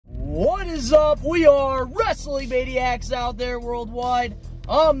What is up? We are Wrestling Maniacs out there worldwide.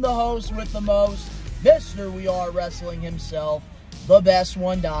 I'm the host with the most, Mr. We Are Wrestling himself, the best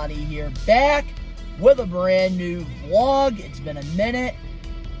one, Donnie here, back with a brand new vlog. It's been a minute,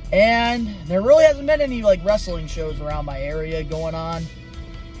 and there really hasn't been any wrestling shows around my area going on.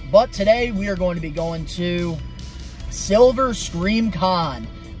 But today we are going to be going to Silver Scream Con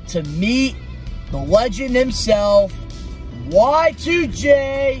to meet the legend himself,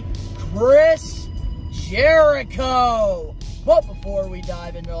 Y2J, Chris Jericho. But before we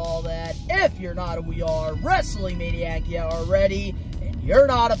dive into all that, if you're not a We Are Wrestling Maniac yet already, and you're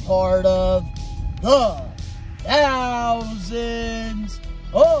not a part of the thousands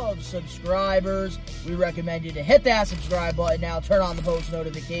of subscribers, we recommend you to hit that subscribe button now, turn on the post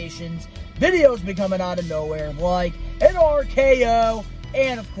notifications. Videos be coming out of nowhere like an RKO,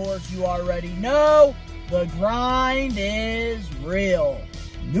 and of course you already know, the grind is real.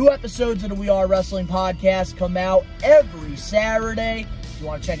 New episodes of the We Are Wrestling podcast come out every Saturday. If you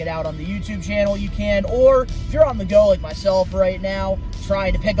want to check it out on the YouTube channel, you can. Or if you're on the go like myself right now,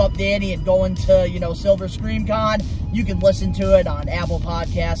 trying to pick up Danny and going to, Silver Scream Con, you can listen to it on Apple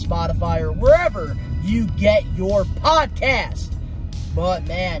Podcasts, Spotify, or wherever you get your podcast. But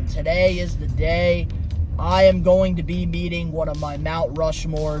man, today is the day. I am going to be meeting one of my Mount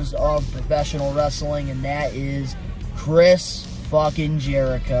Rushmores of professional wrestling, and that is Chris fucking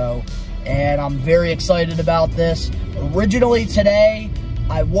Jericho. And I'm very excited about this. Originally today,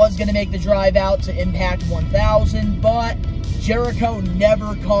 I was going to make the drive out to Impact 1000, but Jericho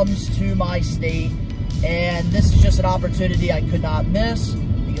never comes to my state, and this is just an opportunity I could not miss,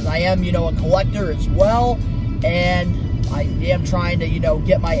 because I am, a collector as well, and I am trying to,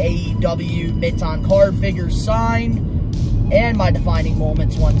 get my AEW Mid-Ton card figures signed, and my Defining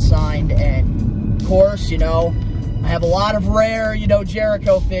Moments one signed, and of course, I have a lot of rare,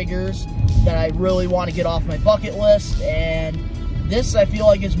 Jericho figures that I really want to get off my bucket list, and this, I feel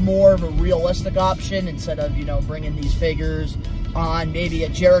like, is more of a realistic option instead of, bringing these figures on maybe a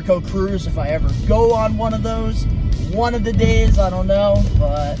Jericho cruise if I ever go on one of those one of the days, I don't know,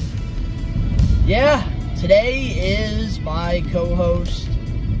 but yeah, today is my co-host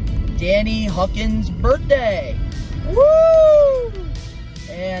Danny Huckins' birthday. Woo!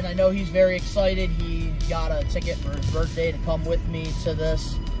 And I know he's very excited. He got a ticket for his birthday to come with me to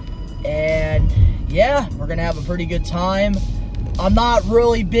this. And yeah, we're going to have a pretty good time. I'm not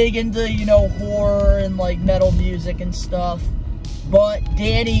really big into, horror and metal music and stuff. But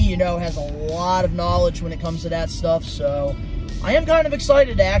Danny, has a lot of knowledge when it comes to that stuff. So I am kind of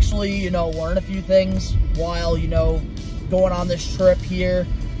excited to actually, learn a few things while, going on this trip here.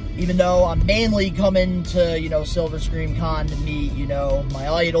 Even though I'm mainly coming to, Silver Scream Con to meet, my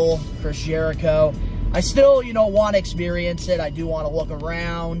idol, Chris Jericho, I still, want to experience it. I do want to look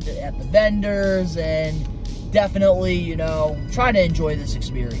around at the vendors and definitely, try to enjoy this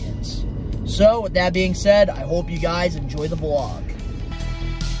experience. So, with that being said, I hope you guys enjoy the vlog.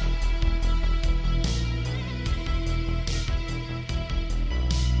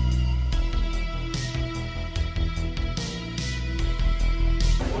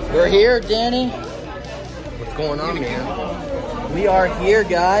 We're here, Danny. What's going on, man? We are here,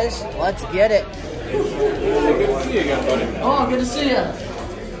 guys. Let's get it. Good to see you again, buddy. Oh, good to see you.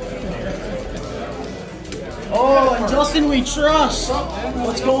 Oh, and Justin, we trust.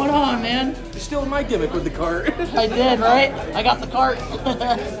 What's going on, man? You stole my gimmick with the cart. I did, right? I got the cart.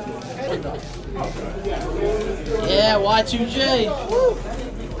 Yeah, Y2J. Woo.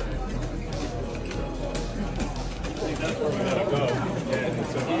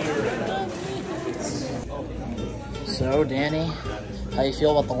 So, Danny, how you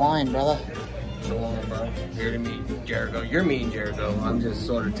feel about the line, brother? So long, bro. Here to meet Jericho. You're meeting Jericho. I'm just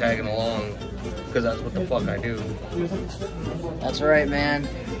sort of tagging along because that's what the fuck I do. That's right, man.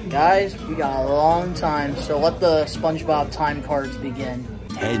 Guys, we got a long time, so let the SpongeBob time cards begin.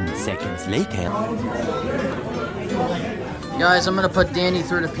 10 seconds later. Guys, I'm gonna put Danny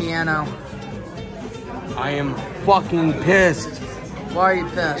through the piano. I am fucking pissed. Why are you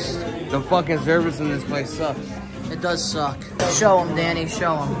pissed? The fucking service in this place sucks. It does suck. Show him, Danny,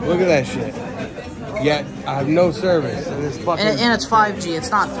 show him. Look at that shit. Yet, I have no service in this fucking... And it's 5G, it's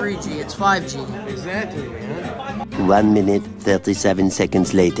not 3G, it's 5G. Exactly, man. 1 minute, 37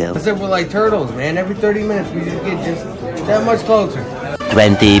 seconds later. That's it, we're like turtles, man. Every 30 minutes, we just get just that much closer.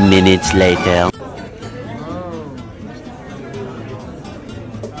 20 minutes later.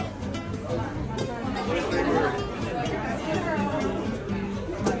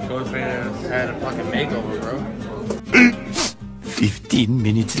 Had a fucking makeover, bro. 15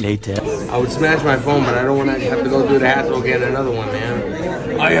 minutes later. I would smash my phone, but I don't want to have to go through the hassle of getting another one,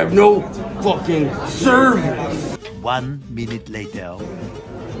 man. I have no fucking service. 1 minute later.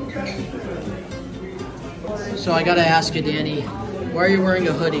 So I gotta ask you, Danny, why are you wearing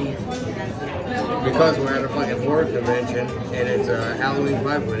a hoodie? Because we're at a fucking horror convention and it's a Halloween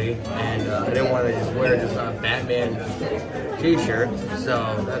vibe hoodie, and I didn't want to just wear just a Batman t-shirt.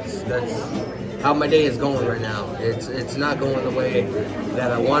 So that's how my day is going right now. It's not going the way that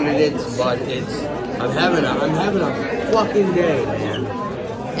I wanted it, but I'm having a fucking day, man.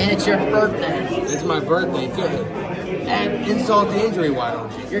 And it's your birthday. It's my birthday too. And insult to injury, why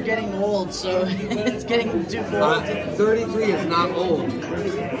don't you? You're getting old, so it's getting too cold. 33 is not old.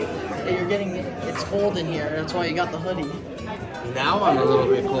 It's cold in here. That's why you got the hoodie. Now I'm a little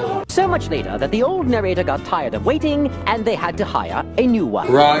bit cold. So much later that the old narrator got tired of waiting and they had to hire a new one.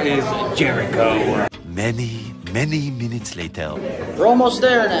 Raw is Jericho. Many minutes later. We're almost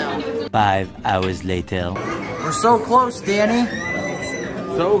there now. 5 hours later. We're so close, Danny.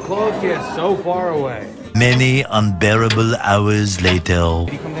 So close yet so far away. Many unbearable hours later.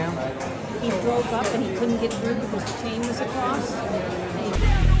 Did he come down? He drove up and he couldn't get through because the chain was across.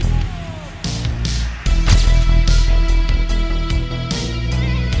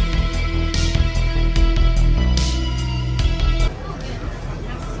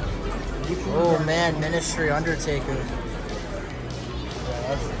 Oh man, Ministry Undertaker.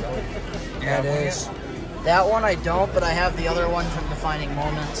 That is. That one I don't, but I have the other one from Defining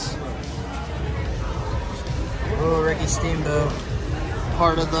Moments. Oh, Ricky Steamboat.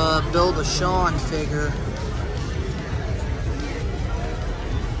 Part of the Bill DeShawn figure.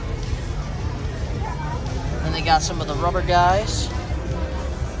 And they got some of the rubber guys.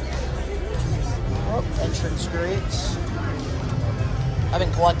 Oh, entrance grates. I've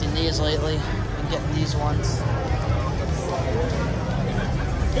been collecting these lately. Been getting these ones.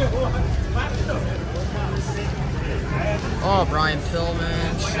 Oh, Brian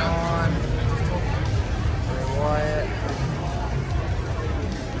Pillman, Sean, Bray Wyatt.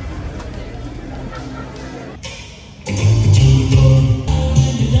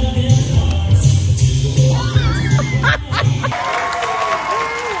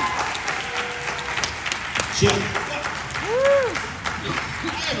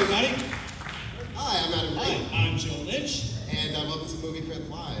 Hi, everybody. Hi, I'm Adam Green. Hi, I'm Joe Lynch. And welcome to Movie Crypt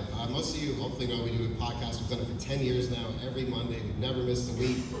Live. Most of you hopefully know we do a podcast. We've done it for 10 years now, every Monday. We've never missed a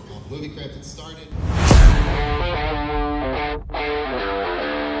week. Movie Crypt, it started.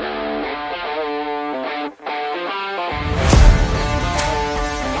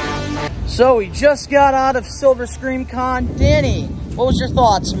 So we just got out of Silver Scream Con. Danny, what was your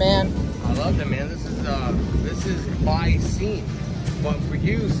thoughts, man? I loved it, man. This is my scene. But for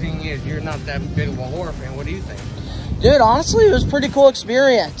you, seeing as you're not that big of a horror fan, what do you think? Dude, honestly, it was a pretty cool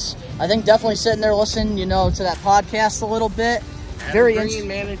experience. I think definitely sitting there listening, to that podcast a little bit. Very Green,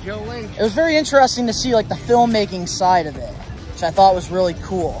 man, and Joe Lynch. It was very interesting to see like the filmmaking side of it, which I thought was really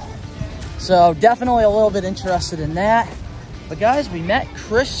cool. So definitely a little bit interested in that. But guys, we met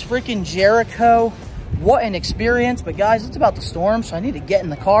Chris freaking Jericho. What an experience. But guys, it's about to storm, so I need to get in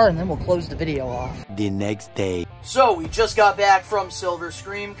the car and then we'll close the video off. The next day. So we just got back from Silver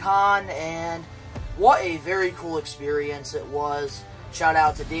Scream Con, and what a very cool experience it was. Shout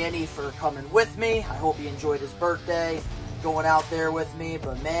out to Danny for coming with me. I hope he enjoyed his birthday going out there with me.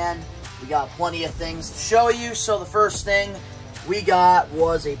 But man, we got plenty of things to show you. So the first thing we got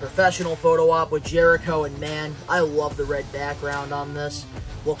was a professional photo op with Jericho, and man, I love the red background on this.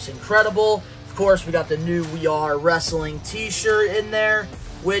 Looks incredible. Of course, we got the new We Are Wrestling t-shirt in there,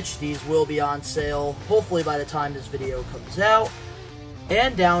 which these will be on sale hopefully by the time this video comes out.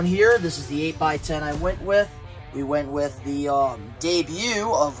 And down here, this is the 8x10 I went with. We went with the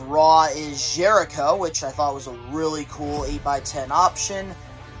debut of Raw is Jericho, which I thought was a really cool 8x10 option.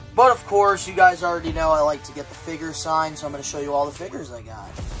 But of course, you guys already know I like to get the figure sign, so I'm going to show you all the figures I got.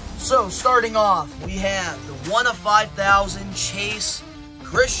 So starting off, we have the 1 of 5,000 Chase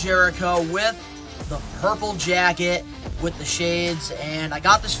Chris Jericho with the purple jacket with the shades. And I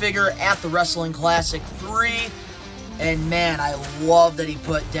got this figure at the Wrestling Classic 3. And man, I love that he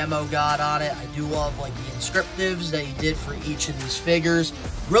put Demo God on it. I do love like the inscriptives that he did for each of these figures.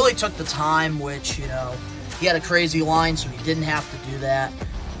 Really took the time, which, he had a crazy line, so he didn't have to do that.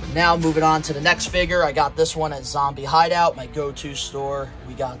 But now moving on to the next figure, I got this one at Zombie Hideout, my go-to store.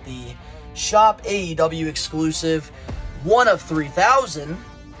 We got the Shop AEW exclusive 1 of 3,000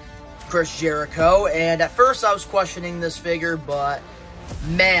 Chris Jericho. And at first I was questioning this figure, but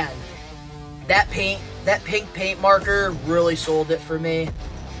man, that pink paint marker really sold it for me.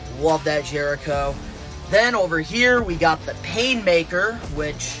 Love that Jericho. Then over here, we got the Painmaker,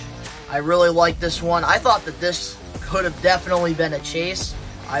 which I really like this one. I thought that this could have definitely been a Chase.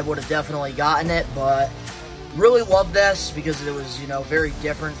 I would have definitely gotten it, but really love this because it was, you know, very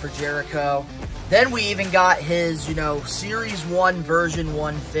different for Jericho. Then we even got his, you know, Series 1 version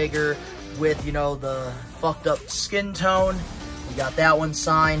 1 figure with, you know, the fucked up skin tone. We got that one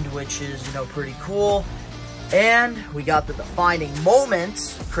signed, which is, you know, pretty cool. And we got the defining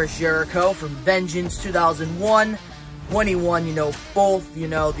moments, Chris Jericho from Vengeance 2001, when he won, you know, both, you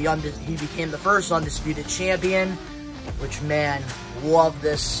know, he became the first undisputed champion, which, man, love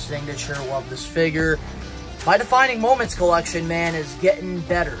this signature, love this figure. My defining moments collection, man, is getting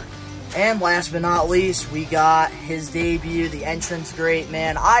better. And last but not least, we got his debut, the entrance great,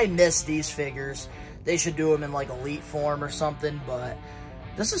 man. I miss these figures. They should do them in like elite form or something, but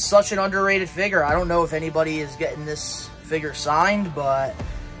this is such an underrated figure. I don't know if anybody is getting this figure signed, but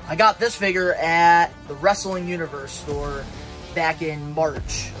I got this figure at the Wrestling Universe store back in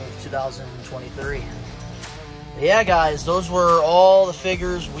March of 2023. But yeah, guys, those were all the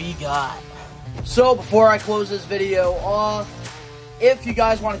figures we got. So before I close this video off, if you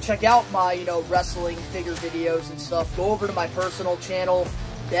guys want to check out my, you know, wrestling figure videos and stuff, go over to my personal channel,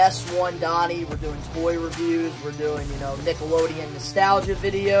 Best One Donnie. We're doing toy reviews. We're doing, you know, Nickelodeon nostalgia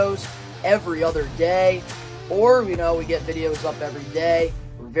videos every other day. Or, you know, we get videos up every day.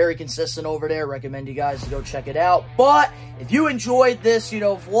 We're very consistent over there. Recommend you guys to go check it out. But if you enjoyed this, you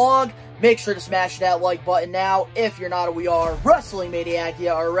know, vlog, make sure to smash that like button now. If you're not a We Are Wrestling Maniac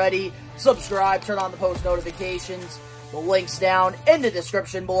yet already, subscribe, turn on the post notifications. The link's down in the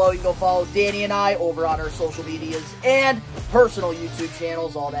description below. You can go follow Danny and I over on our social medias and personal YouTube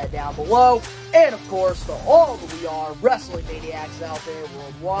channels, all that down below. And, of course, to all the We Are Wrestling Maniacs out there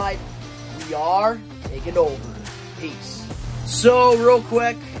worldwide, we are taking over. Peace. So, real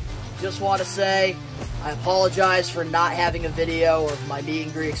quick, just want to say I apologize for not having a video of my meet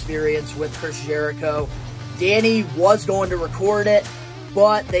and greet experience with Chris Jericho. Danny was going to record it,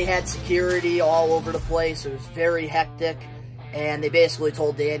 but they had security all over the place. It was very hectic, and they basically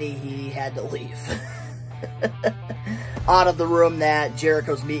told Danny he had to leave out of the room that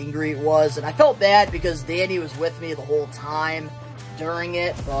Jericho's meet and greet was. And I felt bad because Danny was with me the whole time during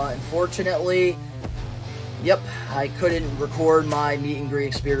it, but unfortunately, yep, I couldn't record my meet and greet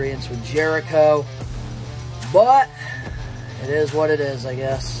experience with Jericho. But it is what it is, I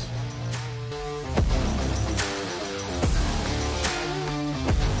guess.